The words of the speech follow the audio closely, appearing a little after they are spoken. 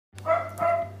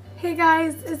Hey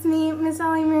guys, it's me, Miss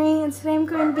Ellie Marie, and today I'm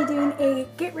going to be doing a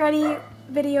get ready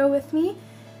video with me.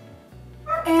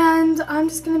 And I'm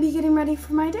just going to be getting ready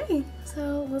for my day.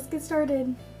 So let's get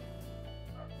started.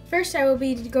 First, I will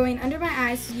be going under my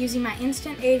eyes using my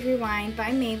Instant Age Rewind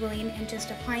by Maybelline and just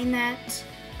applying that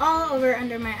all over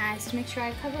under my eyes to make sure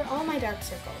I cover all my dark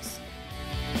circles.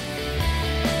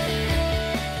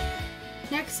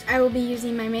 Next, I will be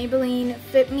using my Maybelline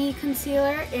Fit Me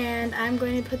Concealer, and I'm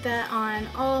going to put that on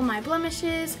all my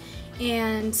blemishes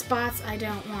and spots I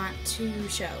don't want to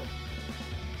show.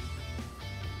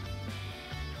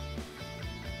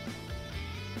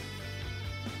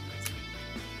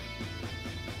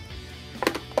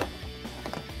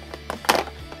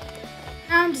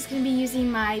 Now I'm just going to be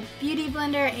using my Beauty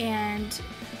Blender, and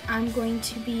I'm going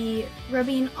to be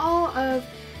rubbing all of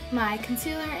my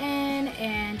concealer in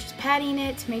and just patting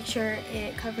it to make sure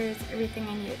it covers everything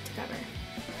I need it to cover.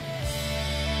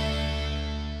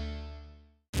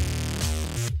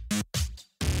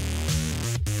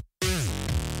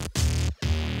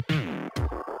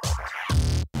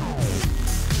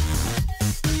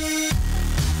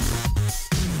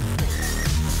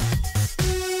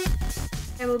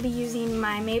 I will be using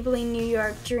my Maybelline New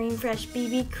York Dream Fresh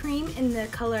BB Cream in the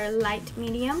color Light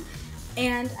Medium,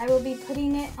 and I will be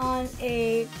putting it on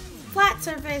a flat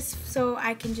surface so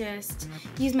I can just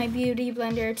use my Beauty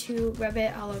Blender to rub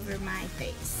it all over my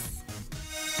face.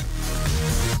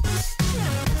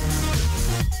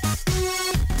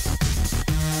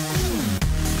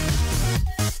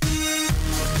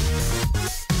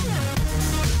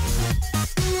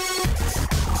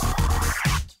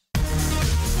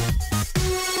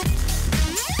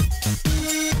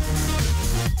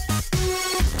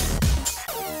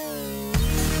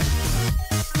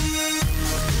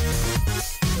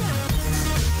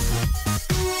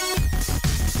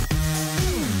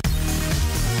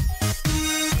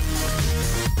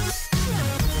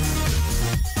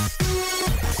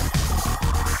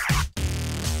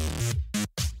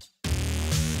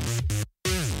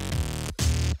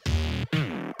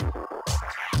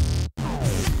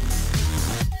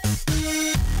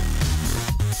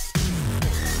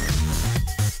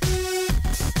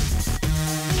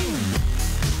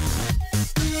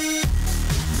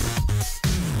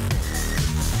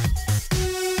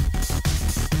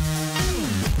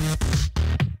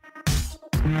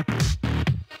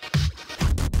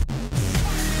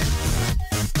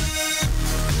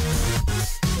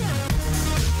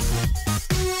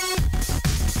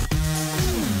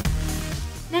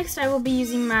 Next, I will be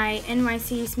using my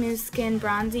NYC Smooth Skin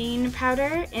Bronzing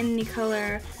Powder in the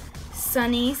color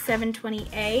Sunny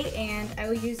 720A, and I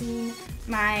will be using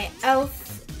my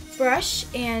e.l.f. brush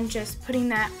and just putting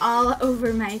that all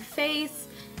over my face.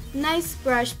 Nice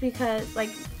brush, because like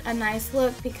a nice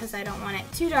look, because I don't want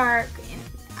it too dark and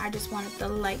I just wanted the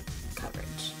light coverage.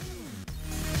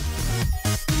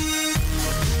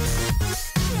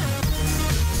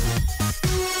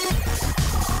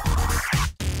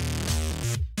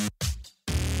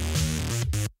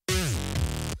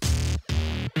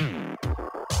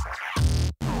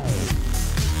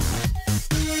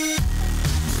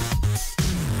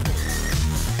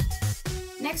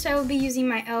 Next, I will be using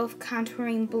my e.l.f.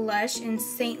 contouring blush in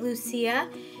St. Lucia,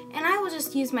 and I will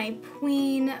just use my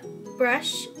Queen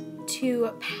brush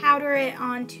to powder it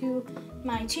onto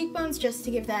my cheekbones just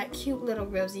to give that cute little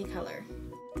rosy color.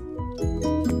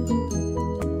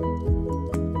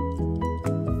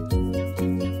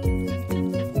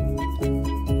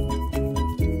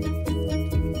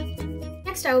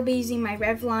 Next, I will be using my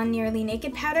Revlon Nearly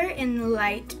Naked powder in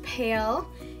light pale.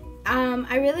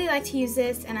 I really like to use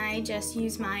this, and I just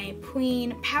use my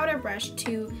Queen powder brush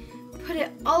to put it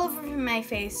all over my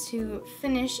face to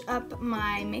finish up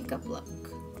my makeup look.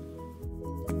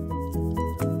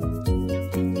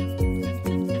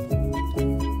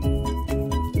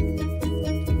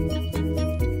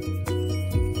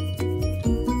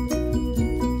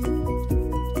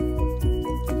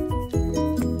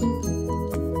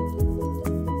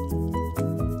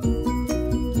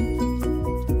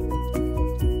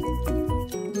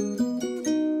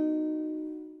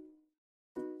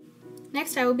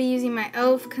 Next, I will be using my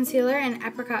e.l.f. concealer in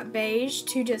Apricot Beige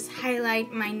to just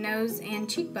highlight my nose and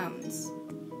cheekbones.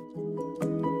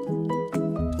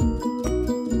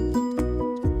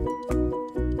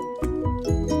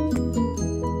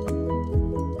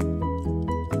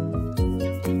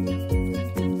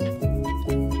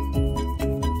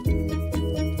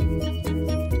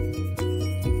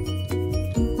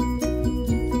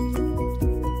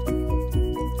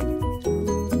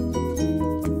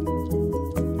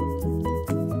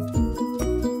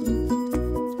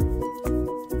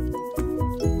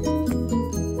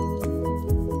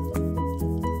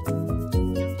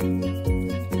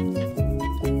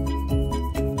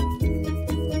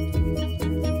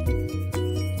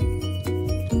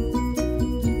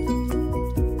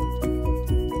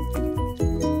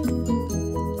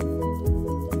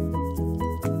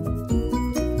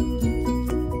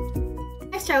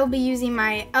 I will be using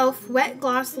my e.l.f. Wet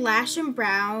Gloss Lash and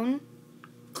Brow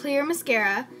Clear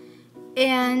Mascara,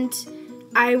 and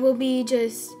I will be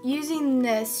just using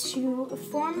this to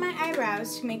form my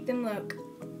eyebrows to make them look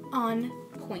on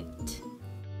point.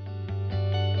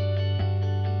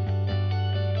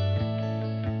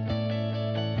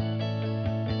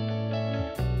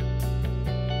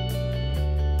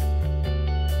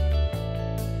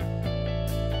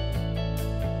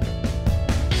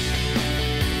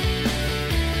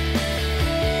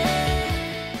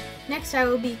 Next, I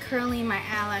will be curling my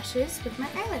eyelashes with my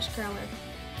eyelash curler.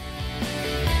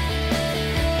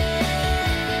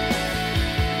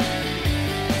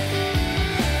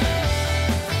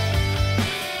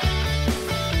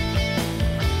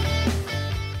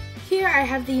 Here I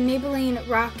have the Maybelline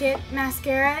Rocket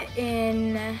Mascara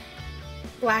in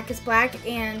Black is Black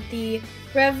and the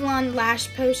Revlon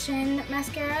Lash Potion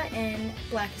Mascara in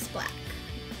Black is Black.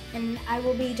 And I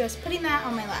will be just putting that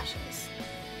on my lashes.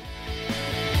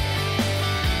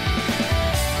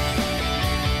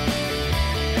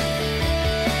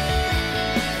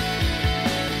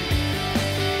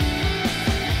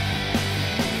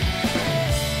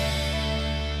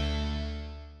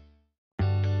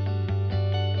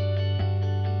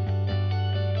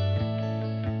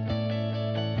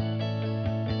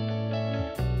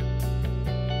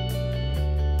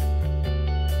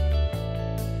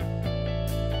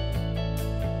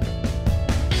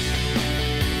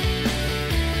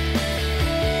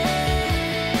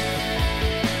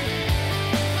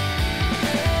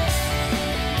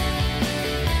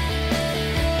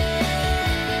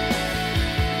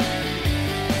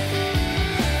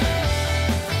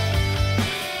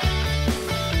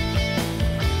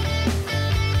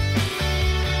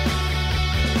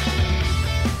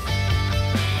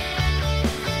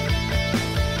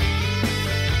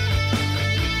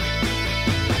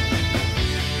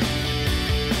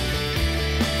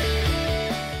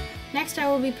 Next, I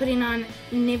will be putting on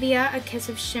Nivea A Kiss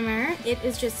of Shimmer. It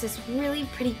is just this really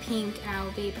pretty pink, and I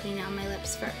will be putting it on my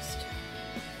lips first.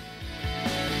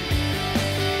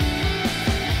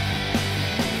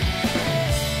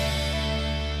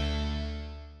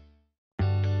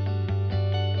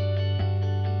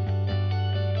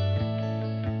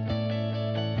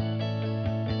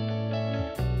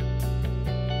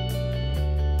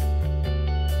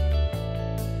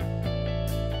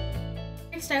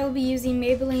 Next, I will be using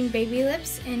Maybelline Baby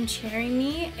Lips in Cherry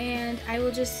Me, and I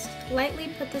will just lightly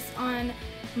put this on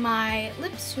my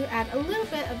lips to add a little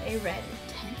bit of a red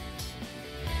tint.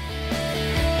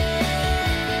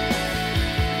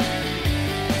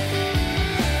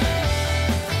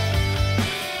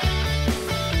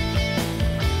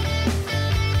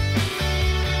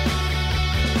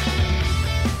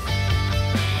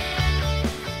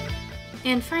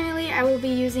 And finally, I will be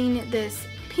using this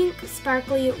pink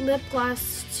sparkly lip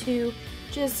gloss to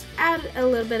just add a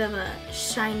little bit of a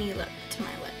shiny look to my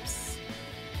lips.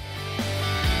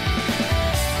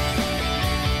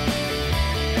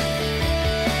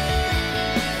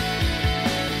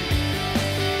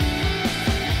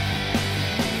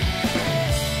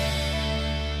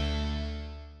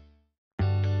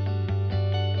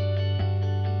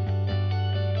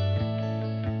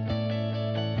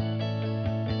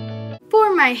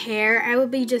 For my hair, I will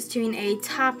be just doing a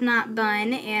top knot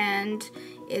bun, and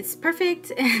it's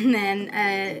perfect, and then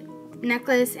a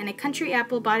necklace and a Country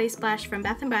Apple body splash from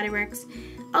Bath & Body Works,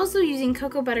 also using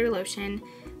cocoa butter lotion.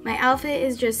 My outfit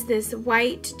is just this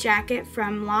white jacket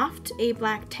from Loft, a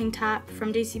black tank top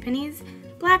from JCPenney's,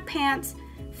 black pants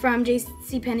from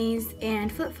JCPenney's,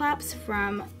 and flip-flops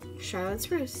from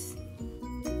Charlotte's Russe.